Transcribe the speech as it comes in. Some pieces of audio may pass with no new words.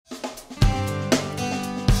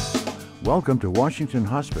Welcome to Washington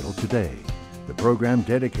Hospital Today, the program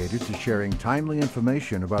dedicated to sharing timely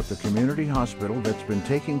information about the community hospital that's been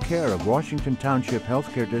taking care of Washington Township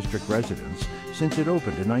Healthcare District residents since it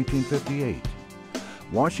opened in 1958.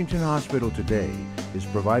 Washington Hospital Today is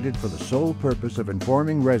provided for the sole purpose of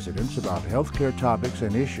informing residents about healthcare topics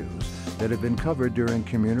and issues that have been covered during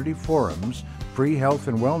community forums, free health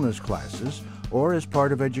and wellness classes, or as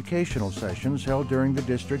part of educational sessions held during the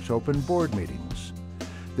district's open board meetings.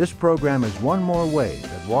 This program is one more way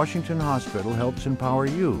that Washington Hospital helps empower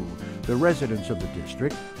you, the residents of the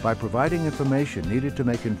district, by providing information needed to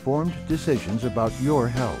make informed decisions about your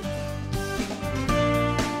health.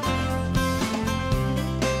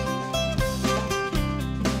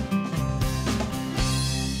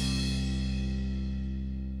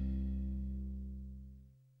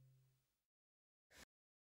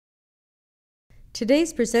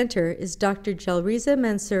 Today's presenter is Dr. Jelriza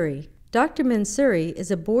Mansouri. Dr. Mansouri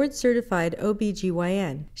is a board-certified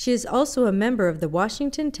OBGYN. She is also a member of the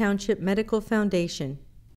Washington Township Medical Foundation.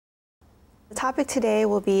 The topic today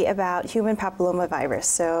will be about human papillomavirus.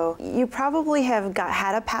 So you probably have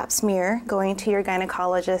had a pap smear going to your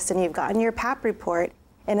gynecologist and you've gotten your pap report.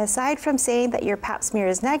 And aside from saying that your pap smear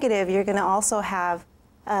is negative, you're going to also have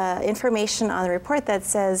information on the report that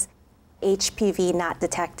says HPV not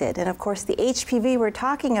detected. And of course, the HPV we're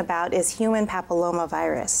talking about is human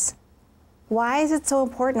papillomavirus. Why is it so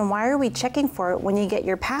important? Why are we checking for it when you get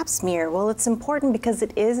your pap smear? Well, it's important because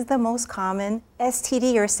it is the most common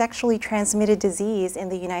STD or sexually transmitted disease in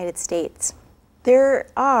the United States. There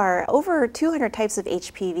are over 200 types of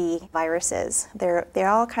HPV viruses. They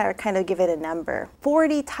all kind of give it a number.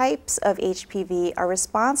 40 types of HPV are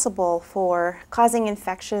responsible for causing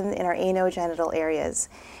infection in our anogenital areas.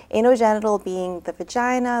 Anogenital being the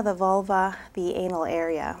vagina, the vulva, the anal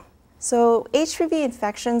area. So HPV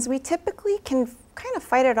infections, we typically can kind of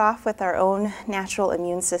fight it off with our own natural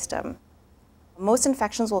immune system. Most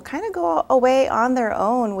infections will kind of go away on their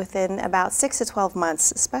own within about 6 to 12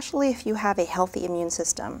 months, especially if you have a healthy immune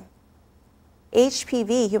system.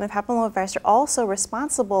 HPV, human papillomavirus, are also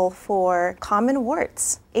responsible for common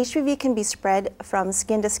warts. HPV can be spread from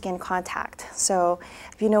skin-to-skin contact. So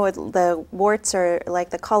if you know what the warts are, like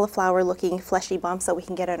the cauliflower-looking fleshy bumps that we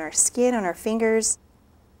can get on our skin, on our fingers,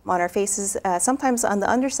 on our faces, sometimes on the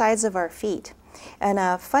undersides of our feet.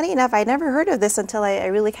 And funny enough, I never heard of this until I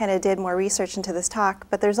really kind of did more research into this talk,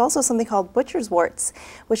 but there's also something called butcher's warts,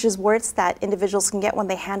 which is warts that individuals can get when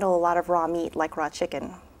they handle a lot of raw meat, like raw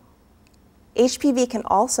chicken. HPV can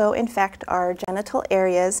also infect our genital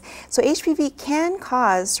areas. So HPV can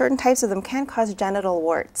cause, certain types of them can cause genital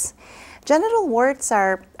warts. Genital warts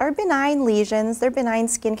are benign lesions, they're benign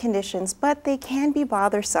skin conditions, but they can be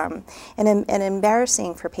bothersome and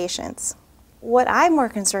embarrassing for patients. What I'm more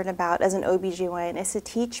concerned about as an OBGYN is to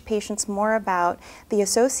teach patients more about the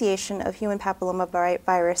association of human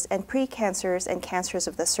papillomavirus and precancers and cancers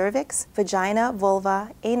of the cervix, vagina,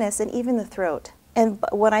 vulva, anus, and even the throat. And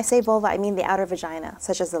when I say vulva, I mean the outer vagina,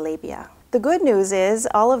 such as the labia. The good news is,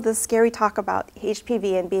 all of the scary talk about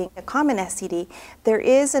HPV and being a common STD, there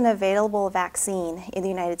is an available vaccine in the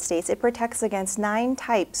United States. It protects against 9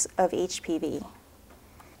 types of HPV.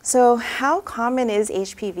 So how common is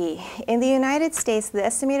HPV? In the United States, the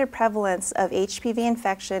estimated prevalence of HPV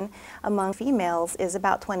infection among females is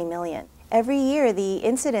about 20 million. Every year, the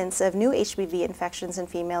incidence of new HPV infections in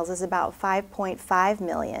females is about 5.5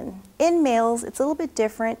 million. In males, it's a little bit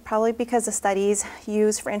different, probably because the studies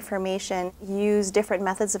used for information use different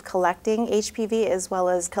methods of collecting HPV as well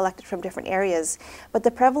as collected from different areas. But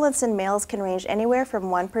the prevalence in males can range anywhere from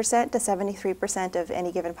 1% to 73% of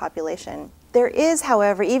any given population. There is,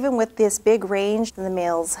 however, even with this big range in the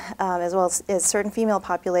males, as well as certain female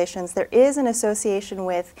populations, there is an association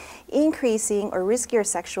with increasing or riskier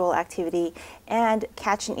sexual activity and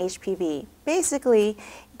catching HPV. Basically,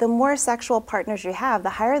 the more sexual partners you have, the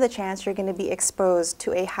higher the chance you're going to be exposed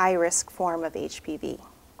to a high-risk form of HPV.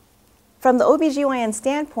 From the OBGYN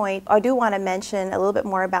standpoint, I do want to mention a little bit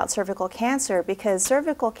more about cervical cancer, because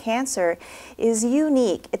cervical cancer is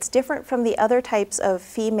unique. It's different from the other types of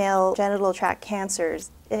female genital tract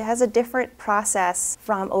cancers. It has a different process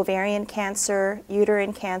from ovarian cancer,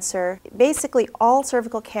 uterine cancer. Basically, all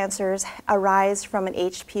cervical cancers arise from an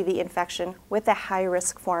HPV infection with a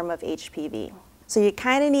high-risk form of HPV. So you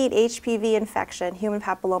kind of need HPV infection, human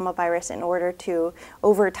papillomavirus, in order to,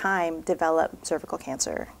 over time, develop cervical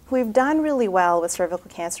cancer. We've done really well with cervical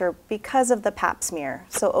cancer because of the pap smear.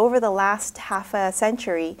 So over the last half a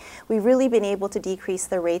century, we've really been able to decrease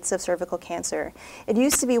the rates of cervical cancer. It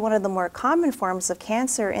used to be one of the more common forms of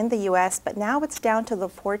cancer in the US, but now it's down to the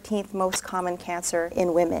 14th most common cancer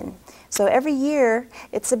in women. So every year,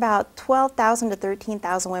 it's about 12,000 to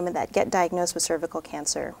 13,000 women that get diagnosed with cervical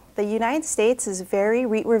cancer. The United States is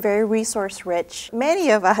we're very resource rich. Many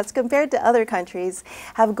of us, compared to other countries,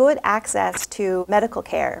 have good access to medical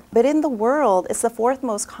care. But in the world, it's the fourth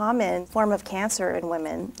most common form of cancer in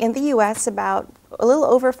women. In the US, about a little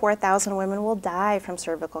over 4,000 women will die from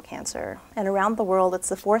cervical cancer. And around the world, it's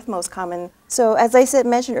the fourth most common. So as I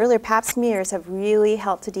mentioned earlier, pap smears have really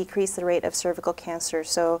helped to decrease the rate of cervical cancer.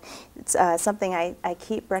 So it's something I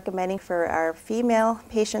keep recommending for our female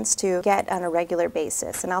patients to get on a regular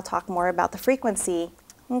basis. And I'll talk more about the frequency.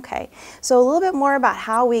 Okay, so a little bit more about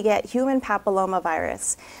how we get human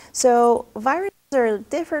papillomavirus. So viruses are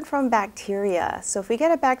different from bacteria. So if we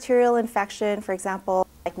get a bacterial infection, for example,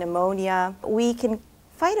 like pneumonia, we can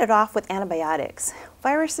fight it off with antibiotics.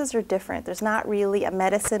 Viruses are different. There's not really a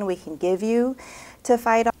medicine we can give you to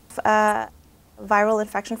fight off a viral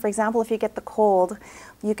infection. For example, if you get the cold,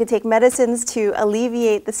 you can take medicines to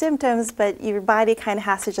alleviate the symptoms, but your body kind of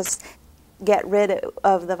has to just get rid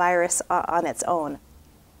of the virus on its own.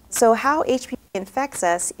 So how HPV infects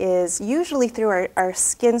us is usually through our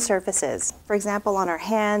skin surfaces. For example, on our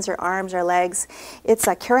hands, our arms, our legs, it's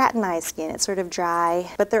a keratinized skin. It's sort of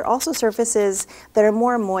dry, but there are also surfaces that are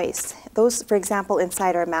more moist. Those, for example,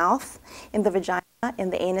 inside our mouth, in the vagina, in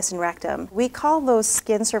the anus and rectum. We call those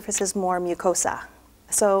skin surfaces more mucosa.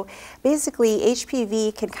 So basically,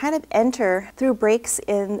 HPV can kind of enter through breaks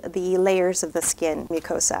in the layers of the skin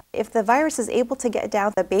mucosa. If the virus is able to get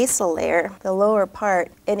down the basal layer, the lower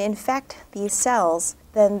part, and infect these cells,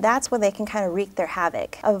 then that's when they can kind of wreak their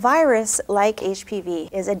havoc. A virus like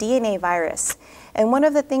HPV is a DNA virus. And one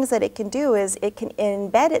of the things that it can do is it can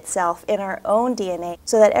embed itself in our own DNA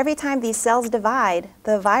so that every time these cells divide,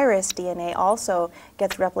 the virus DNA also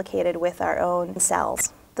gets replicated with our own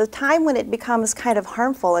cells. The time when it becomes kind of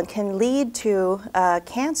harmful and can lead to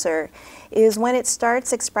cancer is when it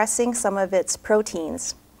starts expressing some of its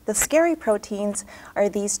proteins. The scary proteins are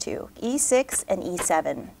these two, E6 and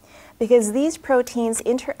E7, because these proteins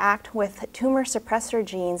interact with tumor suppressor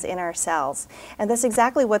genes in our cells. And that's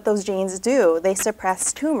exactly what those genes do. They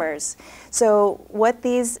suppress tumors. So what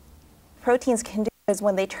these proteins can do is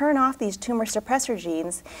when they turn off these tumor suppressor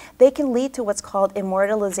genes, they can lead to what's called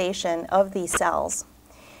immortalization of these cells.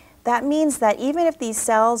 That means that even if these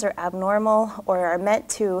cells are abnormal or are meant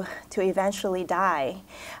to eventually die,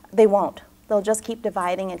 they won't. They'll just keep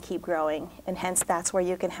dividing and keep growing, and hence that's where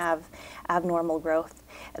you can have abnormal growth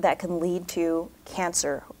that can lead to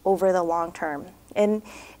cancer over the long term. And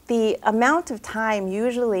the amount of time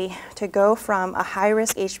usually to go from a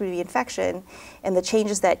high-risk HPV infection and the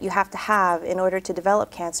changes that you have to have in order to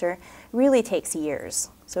develop cancer really takes years.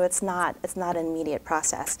 So it's not an immediate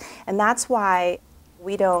process. And that's why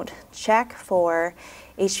we don't check for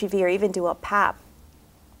HPV or even do a pap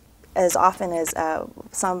as often as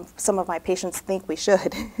some of my patients think we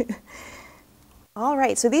should. All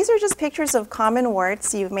right, so these are just pictures of common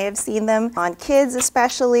warts. You may have seen them on kids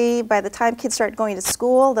especially. By the time kids start going to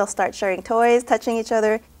school, they'll start sharing toys, touching each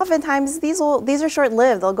other. Oftentimes, these are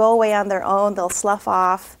short-lived. They'll go away on their own. They'll slough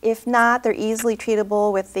off. If not, they're easily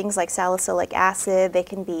treatable with things like salicylic acid. They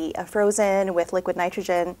can be frozen with liquid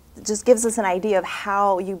nitrogen. It just gives us an idea of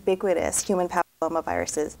how ubiquitous human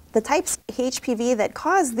papillomavirus is. The types of HPV that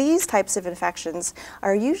cause these types of infections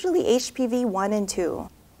are usually HPV 1 and 2.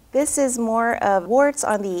 This is more of warts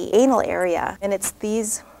on the anal area, and it's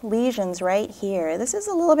these lesions right here. This is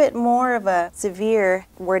a little bit more of a severe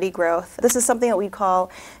warty growth. This is something that we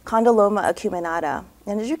call condyloma acuminata.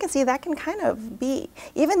 And as you can see, that can kind of be,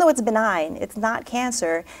 even though it's benign, it's not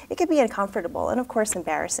cancer, it can be uncomfortable and of course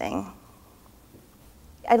embarrassing.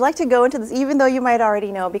 I'd like to go into this, even though you might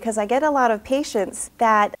already know, because I get a lot of patients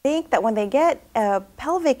that think that when they get a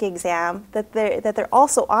pelvic exam that they're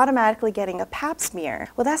also automatically getting a pap smear.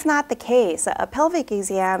 Well, that's not the case. A pelvic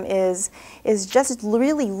exam is just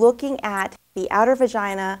really looking at the outer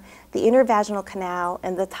vagina, the inner vaginal canal,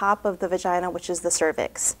 and the top of the vagina, which is the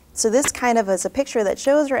cervix. So this kind of is a picture that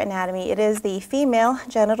shows your anatomy. It is the female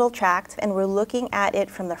genital tract, and we're looking at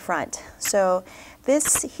it from the front. So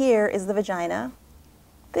this here is the vagina.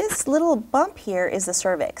 This little bump here is the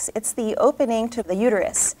cervix. It's the opening to the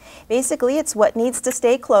uterus. Basically, it's what needs to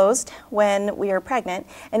stay closed when we are pregnant,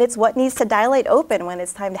 and it's what needs to dilate open when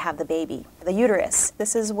it's time to have the baby. The uterus.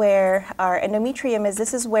 This is where our endometrium is.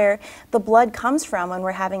 This is where the blood comes from when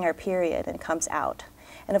we're having our period and comes out.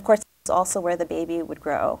 And of course, it's also where the baby would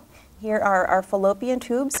grow. Here are our fallopian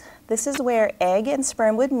tubes. This is where egg and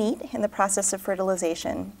sperm would meet in the process of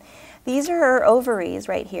fertilization. These are our ovaries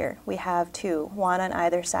right here. We have two, one on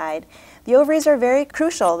either side. The ovaries are very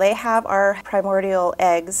crucial. They have our primordial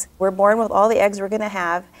eggs. We're born with all the eggs we're going to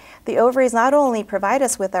have. The ovaries not only provide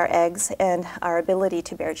us with our eggs and our ability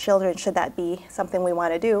to bear children, should that be something we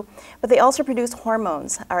want to do, but they also produce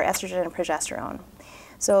hormones, our estrogen and progesterone.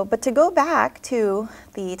 But to go back to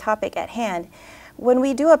the topic at hand, when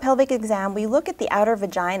we do a pelvic exam, we look at the outer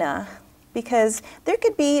vagina because there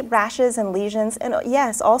could be rashes and lesions and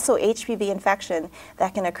yes, also HPV infection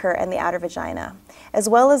that can occur in the outer vagina, as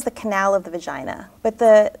well as the canal of the vagina. But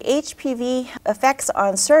the HPV effects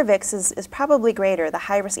on cervix is probably greater. The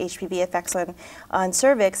high-risk HPV effects on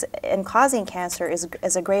cervix and causing cancer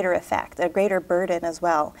is a greater effect, a greater burden as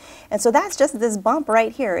well. And so that's just this bump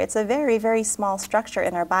right here. It's a very, very small structure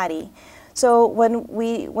in our body. So when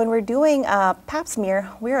we're doing a pap smear,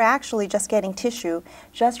 we're actually just getting tissue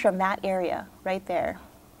just from that area right there.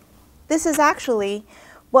 This is actually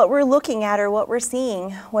what we're looking at or what we're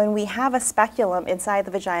seeing when we have a speculum inside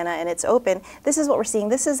the vagina and it's open. This is what we're seeing.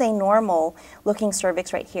 This is a normal looking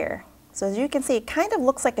cervix right here. So as you can see, it kind of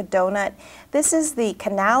looks like a donut. This is the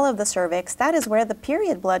canal of the cervix. That is where the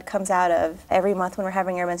period blood comes out of every month when we're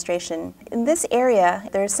having our menstruation. In this area,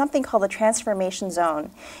 there's something called the transformation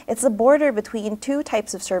zone. It's the border between two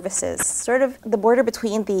types of surfaces, sort of the border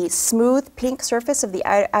between the smooth pink surface of the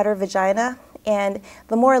outer vagina and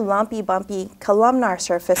the more lumpy, bumpy columnar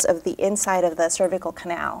surface of the inside of the cervical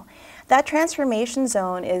canal. That transformation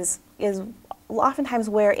zone is oftentimes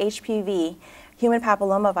where HPV, human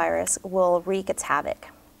papillomavirus, will wreak its havoc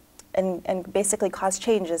and basically cause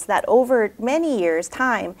changes that over many years'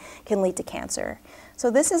 time can lead to cancer. So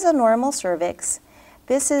this is a normal cervix.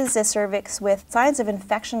 This is a cervix with signs of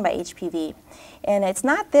infection by HPV. And it's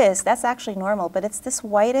not this, that's actually normal, but it's this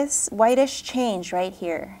whitish change right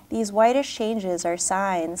here. These whitish changes are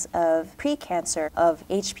signs of precancer of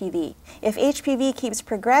HPV. If HPV keeps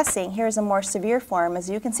progressing, here's a more severe form. As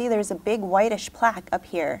you can see, there's a big whitish plaque up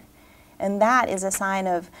here. And that is a sign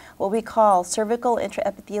of what we call cervical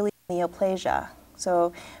intraepithelial neoplasia.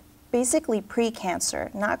 So basically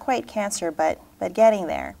pre-cancer, not quite cancer, but getting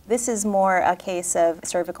there. This is more a case of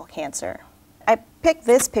cervical cancer. I picked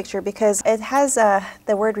this picture because it has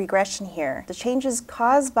the word regression here. The changes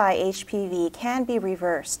caused by HPV can be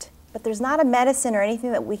reversed, but there's not a medicine or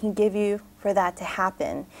anything that we can give you for that to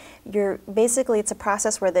happen. Basically, it's a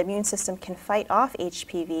process where the immune system can fight off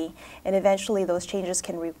HPV, and eventually those changes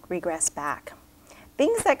can regress back.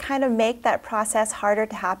 Things that kind of make that process harder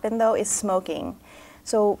to happen, though, is smoking.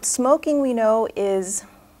 So smoking, we know, is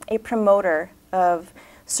a promoter of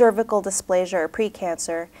cervical dysplasia or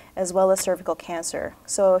precancer, as well as cervical cancer.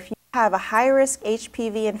 So if you have a high-risk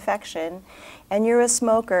HPV infection and you're a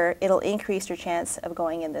smoker, it'll increase your chance of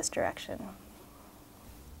going in this direction.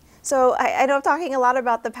 So I know I'm talking a lot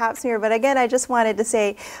about the pap smear, but again, I just wanted to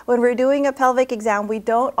say, when we're doing a pelvic exam, we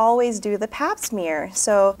don't always do the pap smear.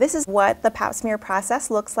 So this is what the pap smear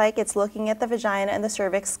process looks like. It's looking at the vagina and the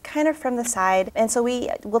cervix kind of from the side. And so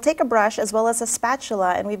we'll take a brush as well as a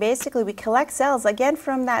spatula, and we collect cells, again,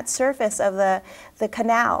 from that surface of the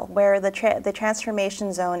canal where the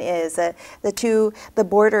transformation zone is, the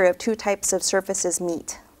border of two types of surfaces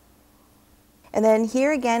meet. And then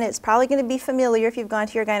here again, it's probably going to be familiar if you've gone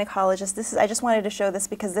to your gynecologist. I just wanted to show this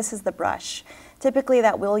because this is the brush. Typically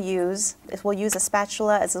that we'll use a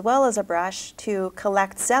spatula as well as a brush to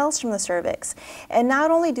collect cells from the cervix. And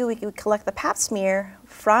not only do we collect the pap smear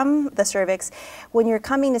from the cervix, when you're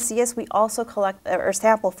coming to see us, we also collect or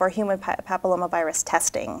sample for human papillomavirus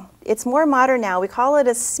testing. It's more modern now. We call it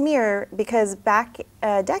a smear because back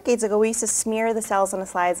decades ago we used to smear the cells on the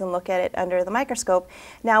slides and look at it under the microscope.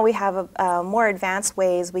 Now we have more advanced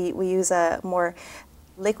ways. We use a more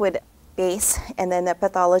liquid base, and then the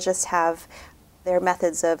pathologists have their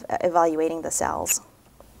methods of evaluating the cells.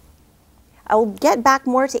 I'll get back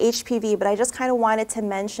more to HPV, but I just kind of wanted to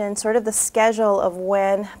mention sort of the schedule of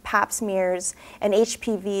when pap smears and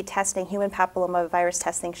HPV testing, human papillomavirus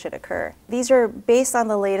testing, should occur. These are based on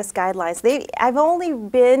the latest guidelines. I've only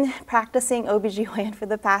been practicing OBGYN for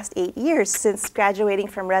the past 8 years since graduating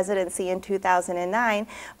from residency in 2009,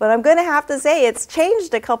 but I'm going to have to say it's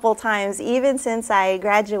changed a couple times even since I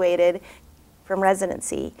graduated from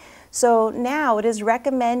residency. So now it is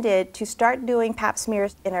recommended to start doing pap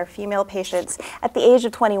smears in our female patients at the age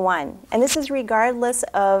of 21. And this is regardless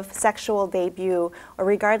of sexual debut or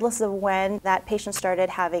regardless of when that patient started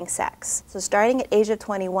having sex. So starting at age of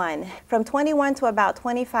 21. From 21 to about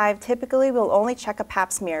 25, typically we'll only check a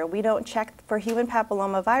pap smear. We don't check for human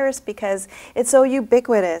papillomavirus because it's so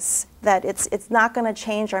ubiquitous that it's not going to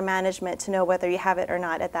change our management to know whether you have it or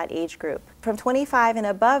not at that age group. From 25 and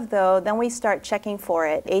above, though, then we start checking for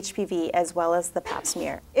it, HPV as well as the pap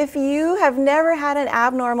smear. If you have never had an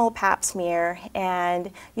abnormal pap smear and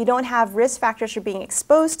you don't have risk factors for being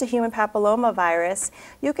exposed to human papillomavirus,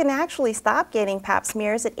 you can actually stop getting pap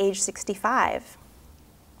smears at age 65.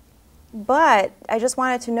 But I just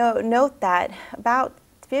wanted to note that about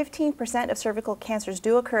 15% of cervical cancers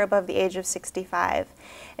do occur above the age of 65.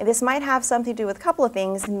 And this might have something to do with a couple of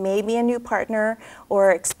things, maybe a new partner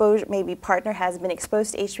or exposure, maybe partner has been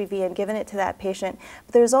exposed to HPV and given it to that patient.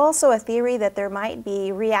 But there's also a theory that there might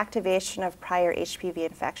be reactivation of prior HPV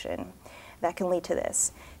infection that can lead to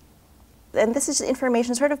this. And this is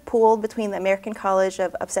information sort of pooled between the American College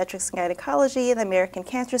of Obstetrics and Genecology and the American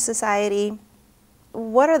Cancer Society.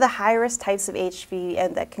 What are the high-risk types of HPV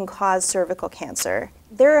and that can cause cervical cancer?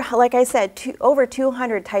 There are, like I said, over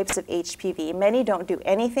 200 types of HPV. Many don't do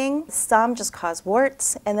anything. Some just cause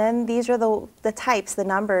warts. And then these are the types, the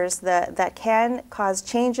numbers that can cause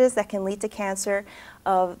changes that can lead to cancer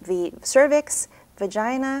of the cervix,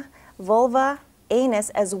 vagina, vulva, anus,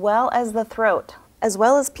 as well as the throat, as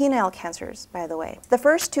well as penile cancers, by the way. The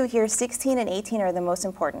first two here, 16 and 18, are the most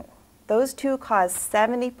important. Those two cause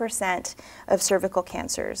 70% of cervical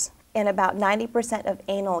cancers and about 90% of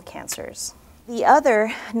anal cancers. The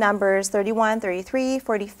other numbers, 31, 33,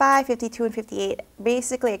 45, 52, and 58,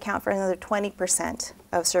 basically account for another 20%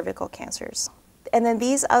 of cervical cancers. And then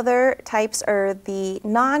these other types are the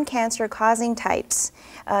non-cancer causing types.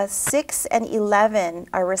 6 and 11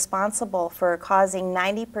 are responsible for causing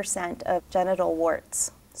 90% of genital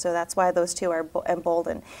warts. So that's why those two are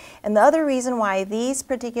emboldened. And the other reason why these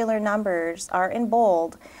particular numbers are in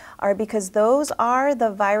bold are because those are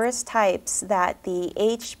the virus types that the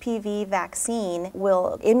HPV vaccine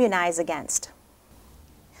will immunize against.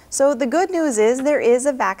 So the good news is there is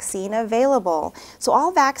a vaccine available. So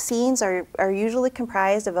all vaccines are usually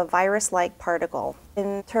comprised of a virus-like particle.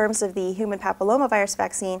 In terms of the human papillomavirus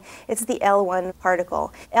vaccine, it's the L1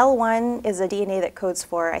 particle. L1 is a DNA that codes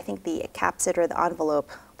for, I think, the capsid or the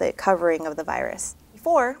envelope, the covering of the virus.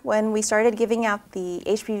 Before, when we started giving out the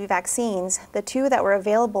HPV vaccines, the two that were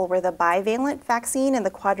available were the bivalent vaccine and the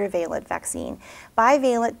quadrivalent vaccine.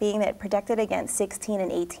 Bivalent being that it protected against 16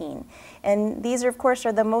 and 18. And these, of course,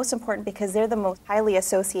 are the most important because they're the most highly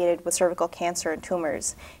associated with cervical cancer and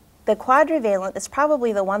tumors. The quadrivalent is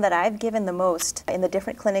probably the one that I've given the most in the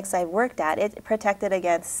different clinics I've worked at. It protected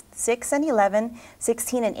against 6 and 11,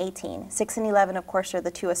 16 and 18. 6 and 11, of course, are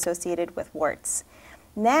the two associated with warts.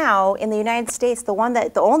 Now, in the United States, the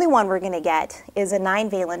only one we're going to get is a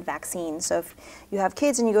 9-valent vaccine. So if you have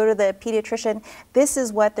kids and you go to the pediatrician, this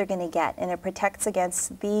is what they're going to get. And it protects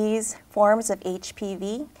against these forms of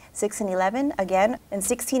HPV, 6 and 11, again. And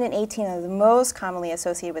 16 and 18 are the most commonly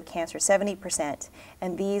associated with cancer, 70%.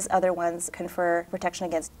 And these other ones confer protection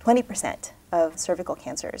against 20% of cervical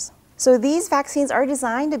cancers. So these vaccines are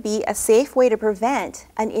designed to be a safe way to prevent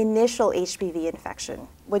an initial HPV infection.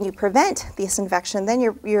 When you prevent this infection, then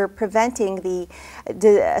you're preventing the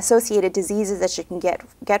associated diseases that you can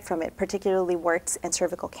get from it, particularly warts and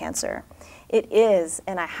cervical cancer. It is,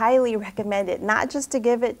 and I highly recommend it, not just to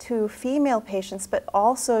give it to female patients, but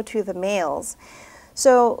also to the males.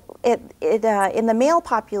 So in the male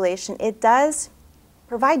population, it does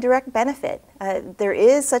provide direct benefit. There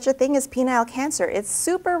is such a thing as penile cancer. It's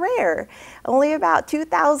super rare. Only about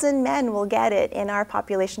 2,000 men will get it in our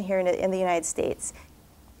population here in the United States.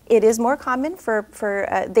 It is more common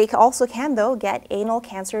they also can, though, get anal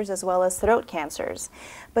cancers as well as throat cancers.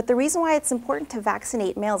 But the reason why it's important to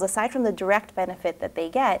vaccinate males, aside from the direct benefit that they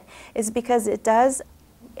get, is because it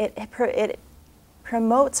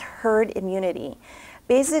promotes herd immunity.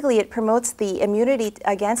 Basically, it promotes the immunity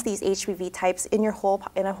against these HPV types in the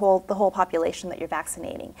whole population that you're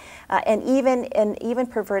vaccinating, and even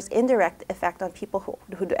prefers indirect effect on people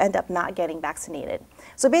who end up not getting vaccinated.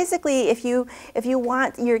 So basically, if you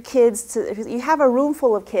want your kids to, if you have a room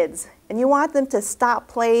full of kids and you want them to stop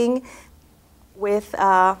playing with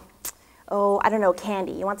I don't know,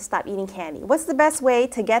 candy. You want to stop eating candy. What's the best way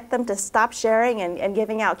to get them to stop sharing and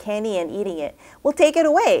giving out candy and eating it? Well, take it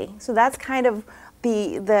away. So that's kind of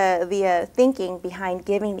the thinking behind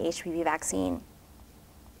giving the HPV vaccine.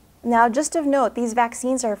 Now, just of note, these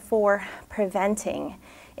vaccines are for preventing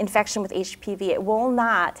infection with HPV. It will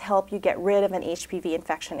not help you get rid of an HPV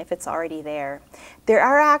infection if it's already there. There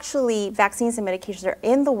are actually vaccines and medications that are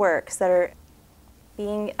in the works that are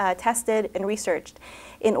being tested and researched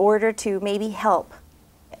in order to maybe help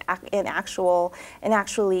in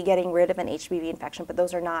actually getting rid of an HPV infection, but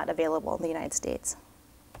those are not available in the United States.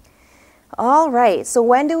 All right, so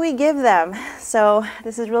when do we give them? So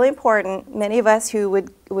this is really important. Many of us who would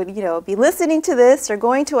be listening to this or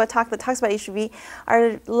going to a talk that talks about HPV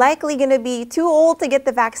are likely going to be too old to get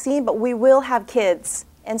the vaccine, but we will have kids.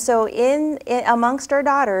 And so amongst our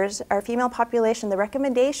daughters, our female population, the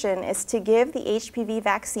recommendation is to give the HPV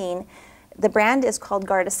vaccine. The brand is called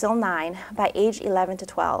Gardasil 9 by age 11 to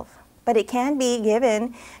 12. But it can be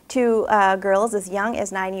given to girls as young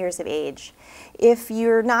as 9 years of age. If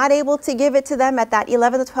you're not able to give it to them at that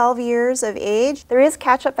 11 to 12 years of age, there is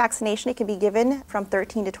catch-up vaccination. It can be given from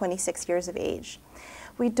 13 to 26 years of age.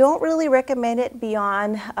 We don't really recommend it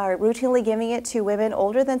beyond routinely giving it to women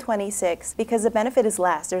older than 26 because the benefit is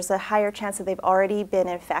less. There's a higher chance that they've already been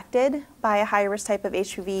infected by a high-risk type of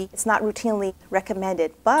HPV. It's not routinely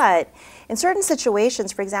recommended, but in certain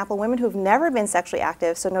situations, for example, women who've never been sexually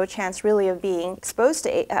active, so no chance really of being exposed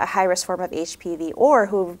to a high-risk form of HPV, or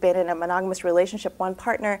who've been in a monogamous relationship, one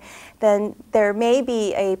partner, then there may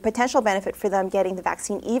be a potential benefit for them getting the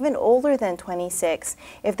vaccine even older than 26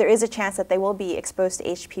 if there is a chance that they will be exposed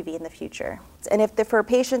to HPV in the future. And for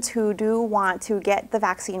patients who do want to get the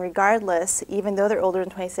vaccine regardless, even though they're older than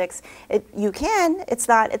 26, you can. It's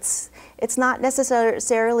not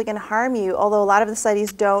necessarily going to harm you, although a lot of the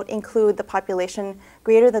studies don't include the population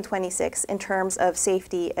greater than 26 in terms of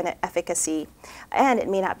safety and efficacy, and it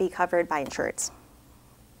may not be covered by insurance.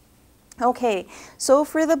 Okay, so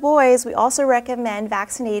for the boys, we also recommend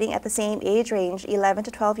vaccinating at the same age range, 11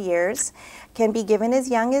 to 12 years. Can be given as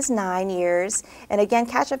young as 9 years. And again,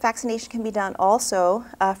 catch-up vaccination can be done also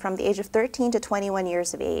from the age of 13 to 21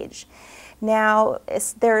 years of age. Now,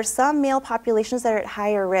 there are some male populations that are at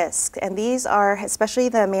higher risk, and these are especially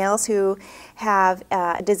the males who have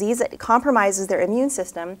a disease that compromises their immune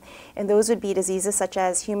system, and those would be diseases such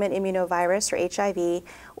as human immunovirus or HIV,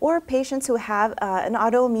 or patients who have an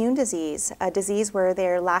autoimmune disease, a disease where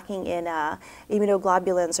they're lacking in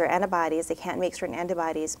immunoglobulins or antibodies, they can't make certain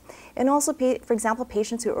antibodies, and also, for example,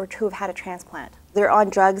 patients who have had a transplant. They're on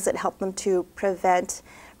drugs that help them to prevent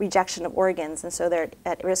rejection of organs, and so they're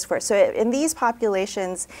at risk for it. So in these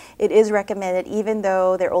populations, it is recommended, even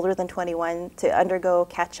though they're older than 21, to undergo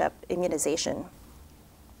catch-up immunization.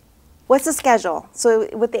 What's the schedule? So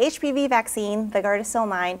with the HPV vaccine, the Gardasil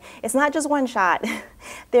 9, it's not just one shot.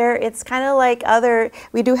 It's kind of like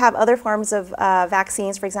we do have other forms of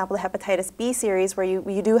vaccines, for example, the hepatitis B series, where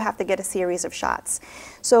you do have to get a series of shots.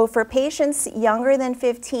 So for patients younger than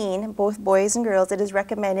 15, both boys and girls, it is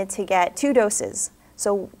recommended to get 2 doses.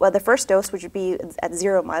 So the first dose, which would be at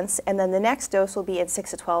 0 months, and then the next dose will be in 6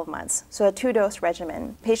 to 12 months. So a 2-dose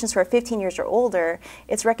regimen. Patients who are 15 years or older,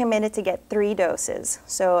 it's recommended to get 3 doses.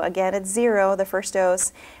 So again, it's 0, the first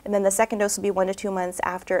dose, and then the second dose will be 1 to 2 months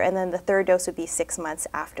after, and then the third dose would be 6 months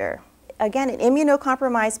after. Again, in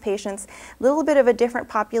immunocompromised patients, a little bit of a different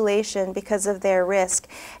population because of their risk.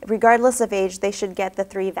 Regardless of age, they should get the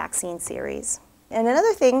 3 vaccine series. And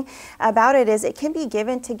another thing about it is it can be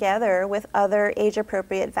given together with other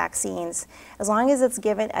age-appropriate vaccines, as long as it's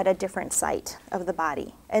given at a different site of the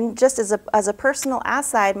body. And just as a personal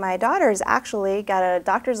aside, my daughter's actually got a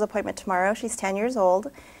doctor's appointment tomorrow. She's 10 years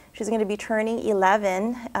old. She's going to be turning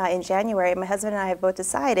 11 in January. My husband and I have both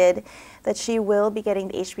decided that she will be getting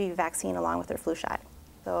the HPV vaccine along with her flu shot.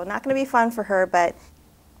 So not going to be fun for her, but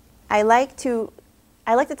I like to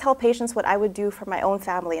tell patients what I would do for my own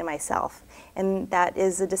family and myself. And that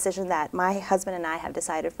is a decision that my husband and I have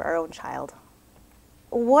decided for our own child.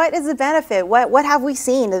 What is the benefit? What have we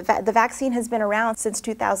seen? The vaccine has been around since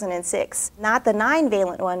 2006. Not the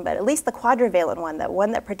 9-valent one, but at least the quadrivalent one, the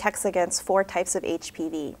one that protects against 4 types of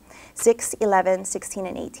HPV, 6, 11, 16,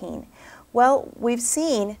 and 18. Well, we've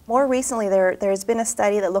seen more recently there's been a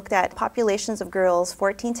study that looked at populations of girls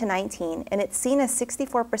 14 to 19, and it's seen a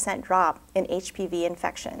 64% drop in HPV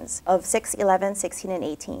infections of 6, 11, 16, and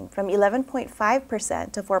 18, from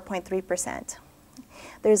 11.5% to 4.3%.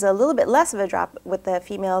 There's a little bit less of a drop with the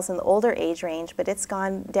females in the older age range, but it's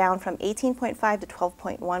gone down from 18.5 to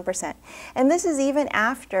 12.1%. And this is even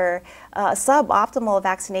after a suboptimal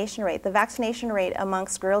vaccination rate. The vaccination rate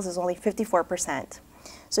amongst girls is only 54%.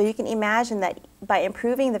 So you can imagine that by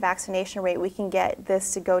improving the vaccination rate, we can get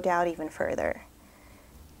this to go down even further.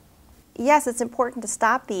 Yes, it's important to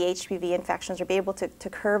stop the HPV infections or be able to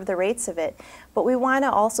curb the rates of it, but we want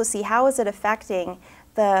to also see how is it affecting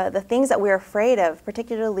the things that we're afraid of,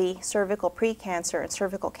 particularly cervical precancer and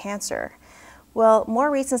cervical cancer. Well, more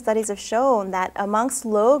recent studies have shown that amongst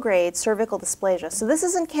low-grade cervical dysplasia, so this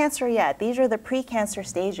isn't cancer yet, these are the precancer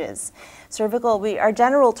stages. Our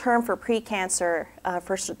general term for precancer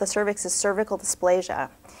for the cervix is cervical dysplasia.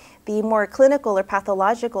 The more clinical or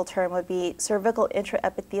pathological term would be cervical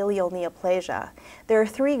intraepithelial neoplasia. There are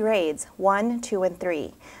 3 grades, 1, 2, and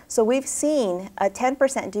 3. So we've seen a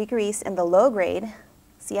 10% decrease in the low grade,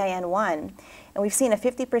 CIN1, and we've seen a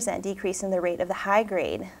 50% decrease in the rate of the high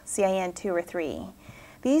grade, CIN2 or 3.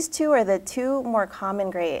 These two are the 2 more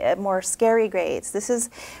common grade, more scary grades.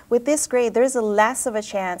 With this grade, there's less of a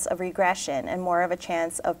chance of regression and more of a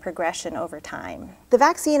chance of progression over time. The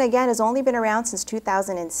vaccine, again, has only been around since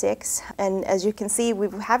 2006, and as you can see, we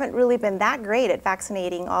haven't really been that great at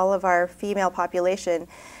vaccinating all of our female population.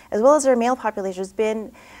 As well as our male population, there's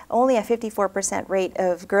been only a 54% rate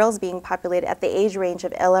of girls being populated at the age range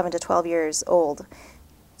of 11 to 12 years old.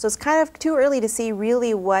 So it's kind of too early to see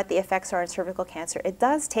really what the effects are in cervical cancer. It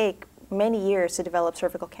does take many years to develop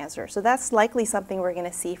cervical cancer, so that's likely something we're going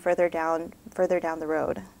to see further down the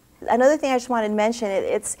road. Another thing I just wanted to mention,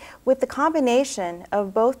 it's with the combination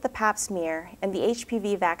of both the pap smear and the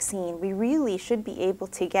HPV vaccine, we really should be able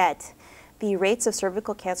to get the rates of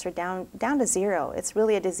cervical cancer down to 0. It's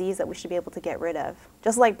really a disease that we should be able to get rid of,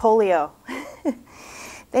 just like polio.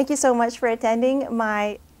 Thank you so much for attending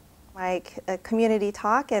my community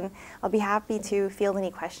talk, and I'll be happy to field any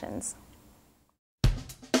questions.